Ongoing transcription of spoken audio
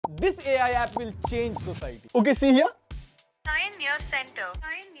This AI app will change society. Okay, see here. Sign near center,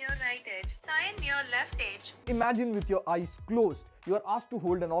 sign near right edge, sign near left edge. Imagine with your eyes closed, you are asked to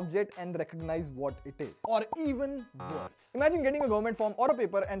hold an object and recognize what it is. Or even worse. Imagine getting a government form or a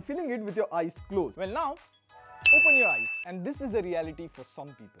paper and filling it with your eyes closed. Well, now, open your eyes, and this is a reality for some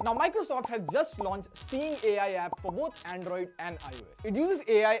people. Now, Microsoft has just launched Seeing AI app for both Android and iOS. It uses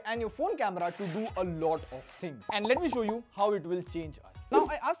AI and your phone camera to do a lot of things. And let me show you how it will change us. Now,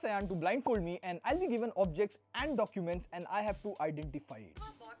 I asked Sayan to blindfold me, and I'll be given objects and documents, and I have to identify it. A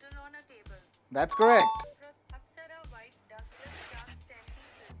bottle on a table. That's correct. Apsara white dustless shark 10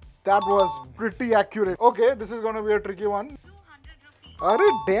 pieces. That was pretty accurate. Okay, this is going to be a tricky one. 200 rupees. Arre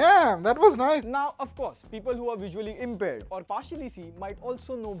damn, that was nice. Now, of course, people who are visually impaired or partially see might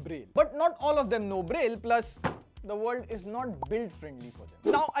also know Braille. But not all of them know Braille, plus the world is not build friendly for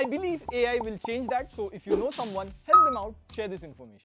them. Now, I believe AI will change that, so if you know someone, help them out, share this information.